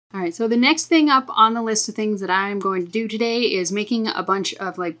All right, so the next thing up on the list of things that I'm going to do today is making a bunch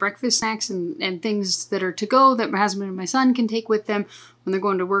of like breakfast snacks and things that are to go that my husband and my son can take with them when they're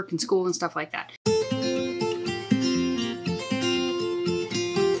going to work and school and stuff like that.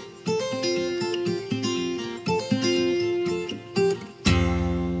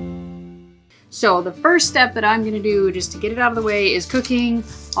 So the first step that I'm going to do just to get it out of the way is cooking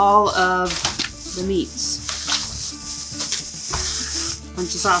all of the meats.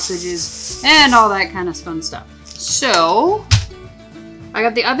 Bunch of sausages and all that kind of fun stuff. So I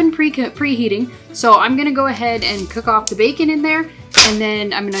got the oven preheating, so I'm gonna go ahead and cook off the bacon in there, and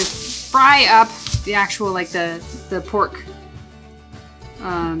then I'm gonna fry up the actual like the pork.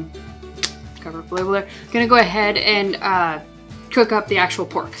 Cover up the label there. Gonna go ahead and cook up the actual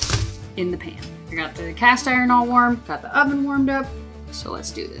pork in the pan. I got the cast iron all warm, got the oven warmed up, so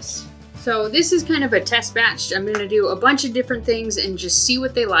let's do this. So this is kind of a test batch. I'm gonna do a bunch of different things and just see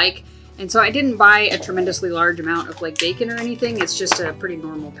what they like. And so I didn't buy a tremendously large amount of like bacon or anything. It's just a pretty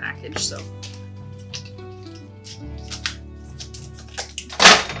normal package, so.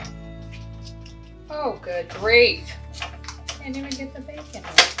 Oh, good grief. Can't even get the bacon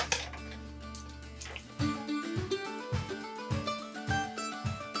out.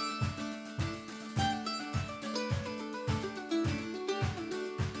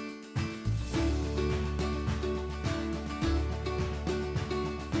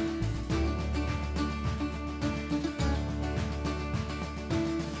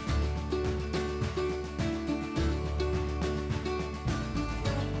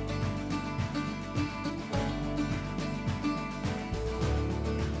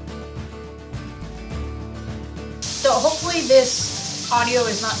 So hopefully this audio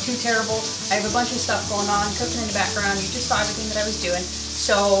is not too terrible. I have a bunch of stuff going on, cooking in the background. You just saw everything that I was doing.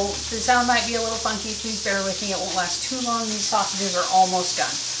 So the sound might be a little funky. Please bear with me. It won't last too long. These sausages are almost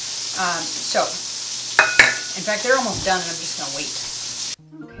done. In fact, they're almost done and I'm just gonna wait.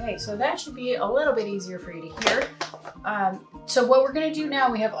 Okay, so that should be a little bit easier for you to hear. So what we're gonna do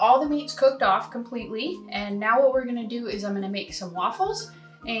now, we have all the meats cooked off completely. And now what we're gonna do is I'm gonna make some waffles.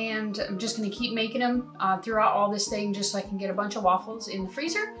 And I'm just gonna keep making them throughout all this thing just so I can get a bunch of waffles in the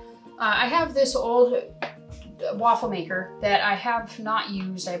freezer. I have this old waffle maker that I have not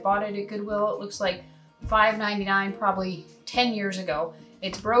used. I bought it at Goodwill. It looks like $5.99, probably 10 years ago.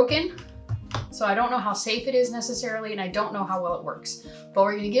 It's broken, so I don't know how safe it is necessarily, and I don't know how well it works. But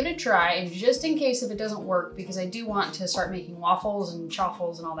we're gonna give it a try, and just in case if it doesn't work, because I do want to start making waffles and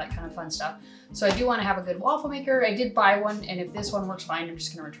chaffles and all that kind of fun stuff. So I do want to have a good waffle maker. I did buy one, and if this one works fine, I'm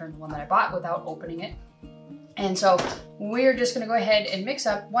just gonna return the one that I bought without opening it. And so we're just gonna go ahead and mix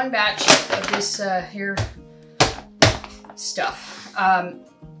up one batch of this here stuff.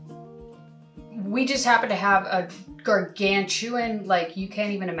 We just happen to have a gargantuan, like you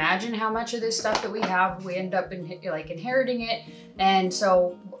can't even imagine how much of this stuff that we have. We end up inheriting it. And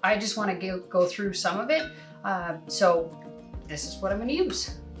so I just want to go through some of it. So this is what I'm gonna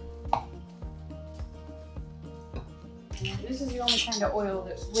use. And this is the only kind of oil,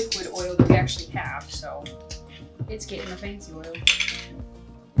 liquid oil that we actually have, so it's getting the fancy oil.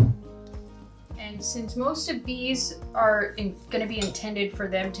 And since most of these are going to be intended for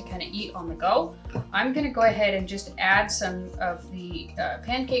them to kind of eat on the go, I'm going to go ahead and just add some of the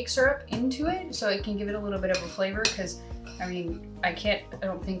pancake syrup into it so it can give it a little bit of a flavor, because I mean, I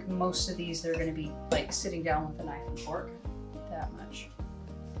don't think most of these they're going to be like sitting down with a knife and fork that much.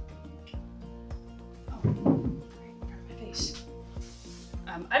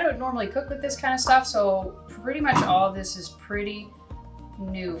 I don't normally cook with this kind of stuff, so pretty much all of this is pretty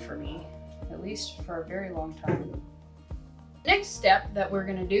new for me, at least for a very long time. Next step that we're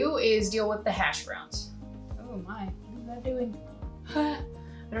gonna do is deal with the hash browns. Oh my, what is that doing? I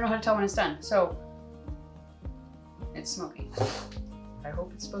don't know how to tell when it's done. So it's smoky. I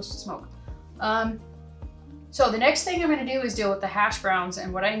hope it's supposed to smoke. So the next thing I'm gonna do is deal with the hash browns,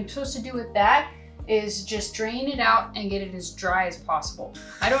 and what I'm supposed to do with that is just drain it out and get it as dry as possible.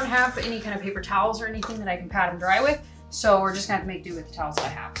 I don't have any kind of paper towels or anything that I can pat them dry with, so we're just gonna have to make do with the towels that I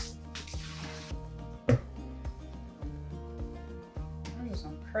have. Those are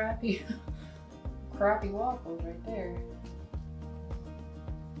some crappy waffles right there.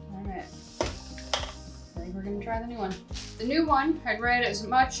 All right, I think we're gonna try the new one. The new one, I'd read as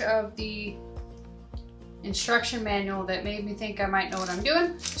much of the instruction manual that made me think I might know what I'm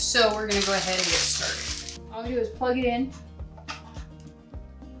doing. So we're gonna go ahead and get started. All we do is plug it in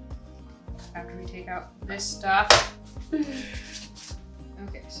after we take out this stuff.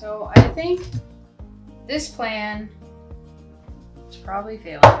 Okay, so I think this plan is probably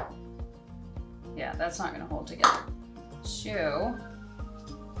failing. Yeah, that's not gonna hold together. So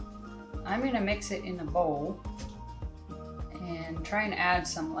I'm gonna mix it in a bowl and try and add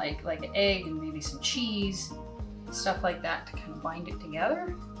some like an egg and maybe some cheese, stuff like that to kind of bind it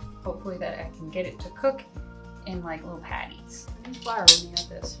together. Hopefully that I can get it to cook in like little patties. And flour when you got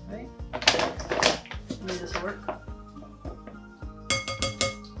this, right? Maybe this will work.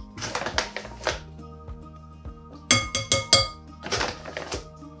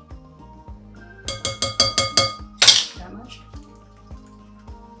 That much?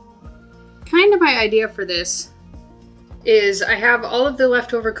 Kind of my idea for this is I have all of the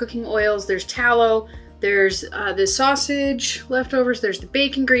leftover cooking oils. There's tallow, there's the sausage leftovers, there's the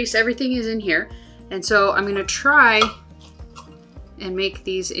bacon grease, everything is in here. And so I'm gonna try and make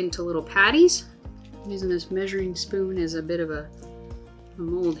these into little patties. I'm using this measuring spoon as a bit of a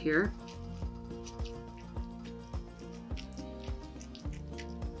mold here.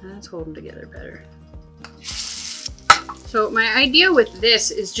 Let's hold them together better. So my idea with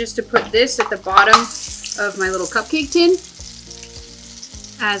this is just to put this at the bottom of my little cupcake tin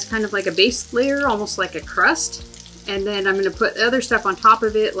as kind of like a base layer, almost like a crust. And then I'm gonna put other stuff on top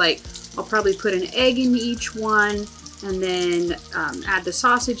of it, like I'll probably put an egg in each one, and then add the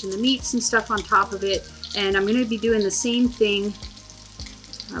sausage and the meats and stuff on top of it. And I'm gonna be doing the same thing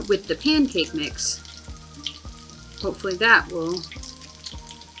with the pancake mix. Hopefully that will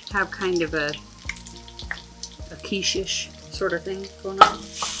have kind of a quiche-ish sort of thing going on.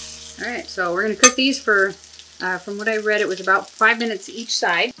 All right, so we're gonna cook these for, from what I read, it was about 5 minutes each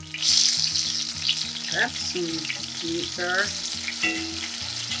side. That's some meat there.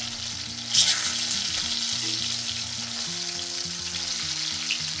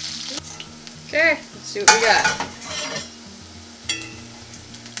 Okay, let's see what we got.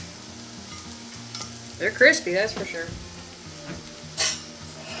 They're crispy, that's for sure.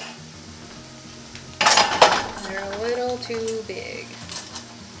 They're a little too big.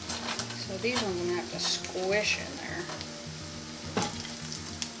 So these ones I'm gonna have to squish in there.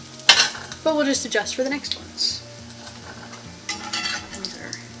 But we'll just adjust for the next ones. These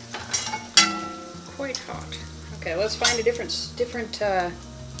are quite hot. Okay, let's find a different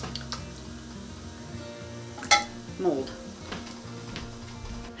mold.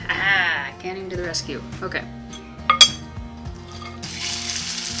 Haha, canning to the rescue. Okay.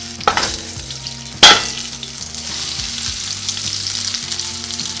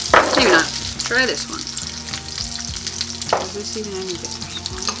 Maybe not. Try this one. Is this even any bigger?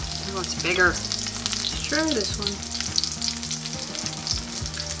 Oh, it's bigger. Let's try this one.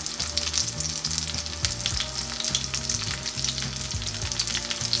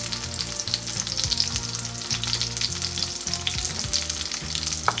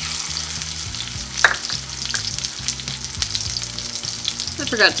 I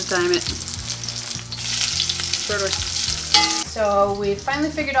forgot to time it. So we finally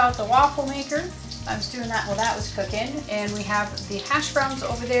figured out the waffle maker. I was doing that while that was cooking, and we have the hash browns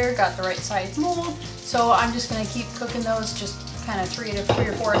over there, got the right size mold. So I'm just gonna keep cooking those, just kind of three or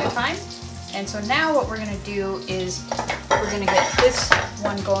four at a time. And so now what we're gonna do is we're gonna get this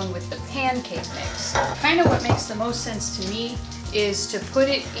one going with the pancake mix. Kind of what makes the most sense to me is to put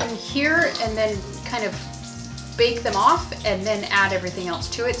it in here and then kind of bake them off and then add everything else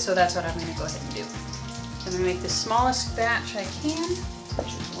to it. So that's what I'm gonna go ahead and do. I'm gonna make the smallest batch I can, which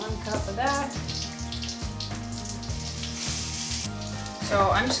is 1 cup of that. So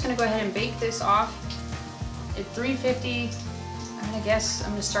I'm just gonna go ahead and bake this off at 350. I'm gonna guess,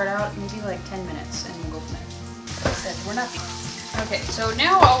 I'm gonna start out maybe like 10 minutes and we'll go from there. Like I said, we're not. Okay, so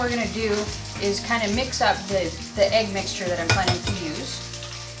now all we're gonna do is kind of mix up the egg mixture that I'm planning to use.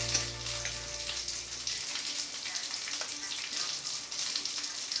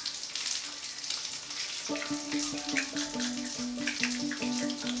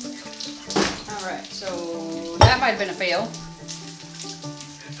 Alright, so that might have been a fail.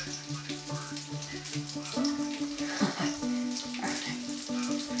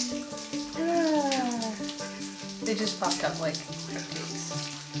 They just popped up like cupcakes.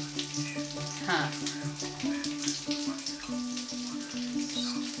 Huh.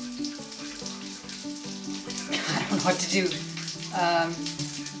 I don't know what to do.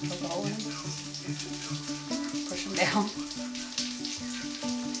 Poke a hole in them. Push them down.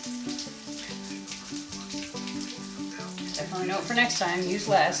 Definitely note for next time, use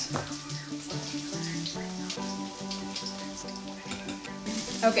less.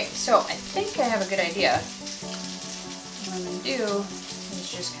 Okay, so I think I have a good idea. What I'm going to do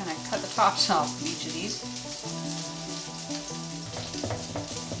is just kind of cut the tops off of each of these.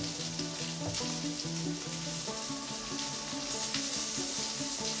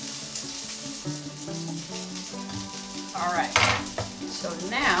 Alright, so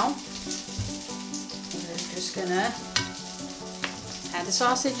now just gonna add the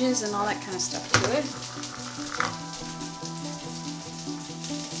sausages and all that kind of stuff to it.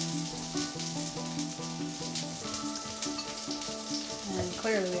 And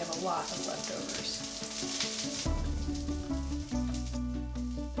clearly we have a lot of leftovers.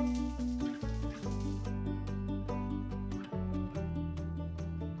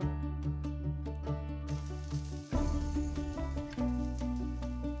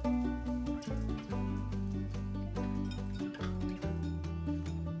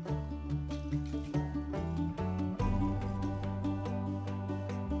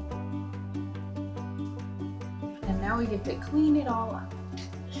 Now we get to clean it all up.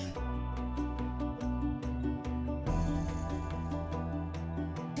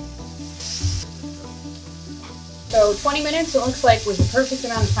 So 20 minutes, it looks like, was the perfect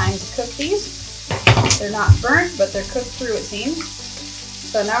amount of time to cook these. They're not burnt, but they're cooked through, it seems.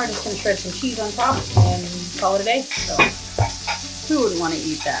 So now we're just going to shred some cheese on top and call it a day. So who wouldn't want to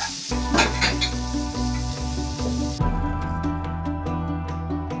eat that?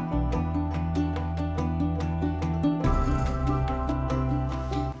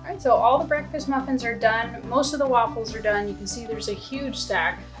 So all the breakfast muffins are done. Most of the waffles are done. You can see there's a huge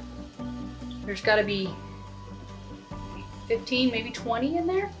stack. There's got to be 15, maybe 20 in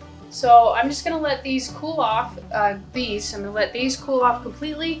there. So I'm just gonna let these cool off. I'm gonna let these cool off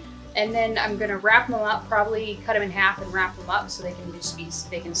completely, and then I'm gonna wrap them up. Probably cut them in half and wrap them up so they can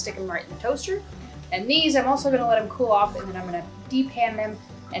they can stick them right in the toaster. And these I'm also gonna let them cool off, and then I'm gonna depan them.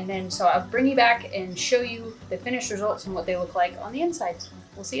 And then so I'll bring you back and show you the finished results and what they look like on the inside.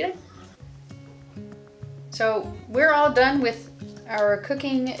 We'll see you then. So we're all done with our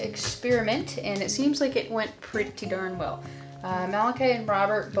cooking experiment, and it seems like it went pretty darn well. Malachi and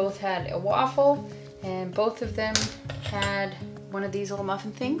Robert both had a waffle, and both of them had one of these little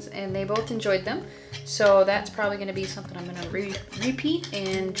muffin things, and they both enjoyed them. So that's probably going to be something I'm going to repeat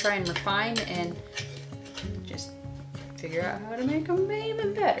and try and refine and just figure out how to make them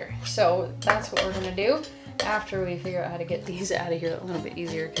even better. So that's what we're going to do after we figure out how to get these out of here a little bit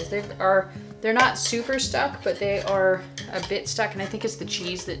easier, because they're not super stuck, but they are a bit stuck, and I think it's the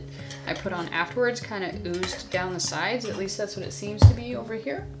cheese that I put on afterwards kind of oozed down the sides. At least that's what it seems to be over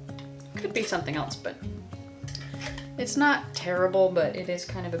here. Could be something else, but it's not terrible, but it is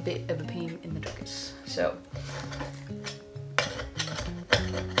kind of a bit of a pain in the tuchus. So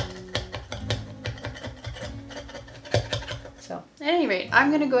at any rate,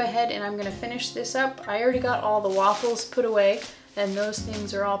 I'm gonna go ahead and I'm gonna finish this up. I already got all the waffles put away, and those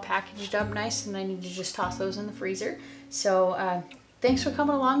things are all packaged up nice, and I need to just toss those in the freezer. So thanks for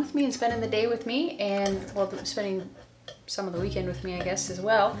coming along with me and spending the day with me, and well, spending some of the weekend with me, I guess, as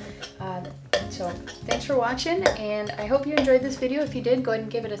well. So thanks for watching, and I hope you enjoyed this video. If you did, go ahead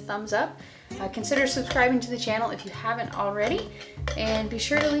and give it a thumbs up. Consider subscribing to the channel if you haven't already, and be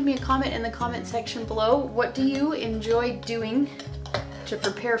sure to leave me a comment in the comment section below. What do you enjoy doing to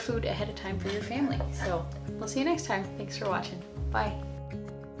prepare food ahead of time for your family? So we'll see you next time. Thanks for watching. Bye.